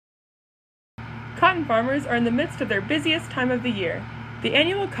Cotton farmers are in the midst of their busiest time of the year. The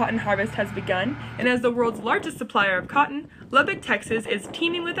annual cotton harvest has begun, and as the world's largest supplier of cotton, Lubbock, Texas is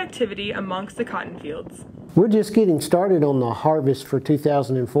teeming with activity amongst the cotton fields. We're just getting started on the harvest for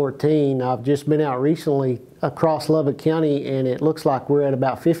 2014. I've just been out recently across Lubbock County, and it looks like we're at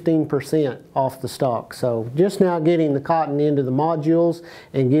about 15% off the stock. So just now getting the cotton into the modules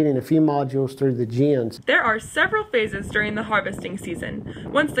and getting a few modules through the gins. There are several phases during the harvesting season.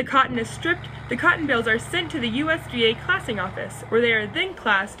 Once the cotton is stripped, the cotton bales are sent to the USDA classing office, where they are then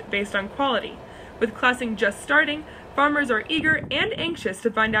classed based on quality. With classing just starting, farmers are eager and anxious to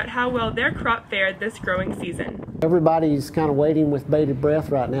find out how well their crop fared this growing season. Everybody's kind of waiting with bated breath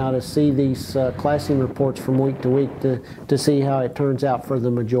right now to see these classing reports from week to week to see how it turns out for the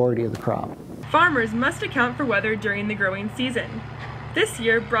majority of the crop. Farmers must account for weather during the growing season. This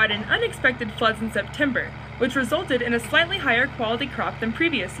year brought in unexpected floods in September, which resulted in a slightly higher quality crop than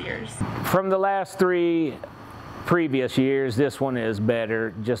previous years. From the last three previous years, this one is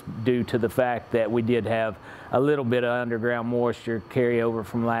better just due to the fact that we did have a little bit of underground moisture carry over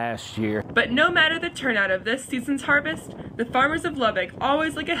from last year. But no matter the turnout of this season's harvest, the farmers of Lubbock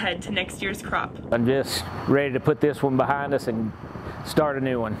always look ahead to next year's crop. I'm just ready to put this one behind us and start a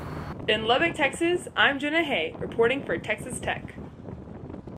new one. In Lubbock, Texas, I'm Jenna reporting for Texas Tech.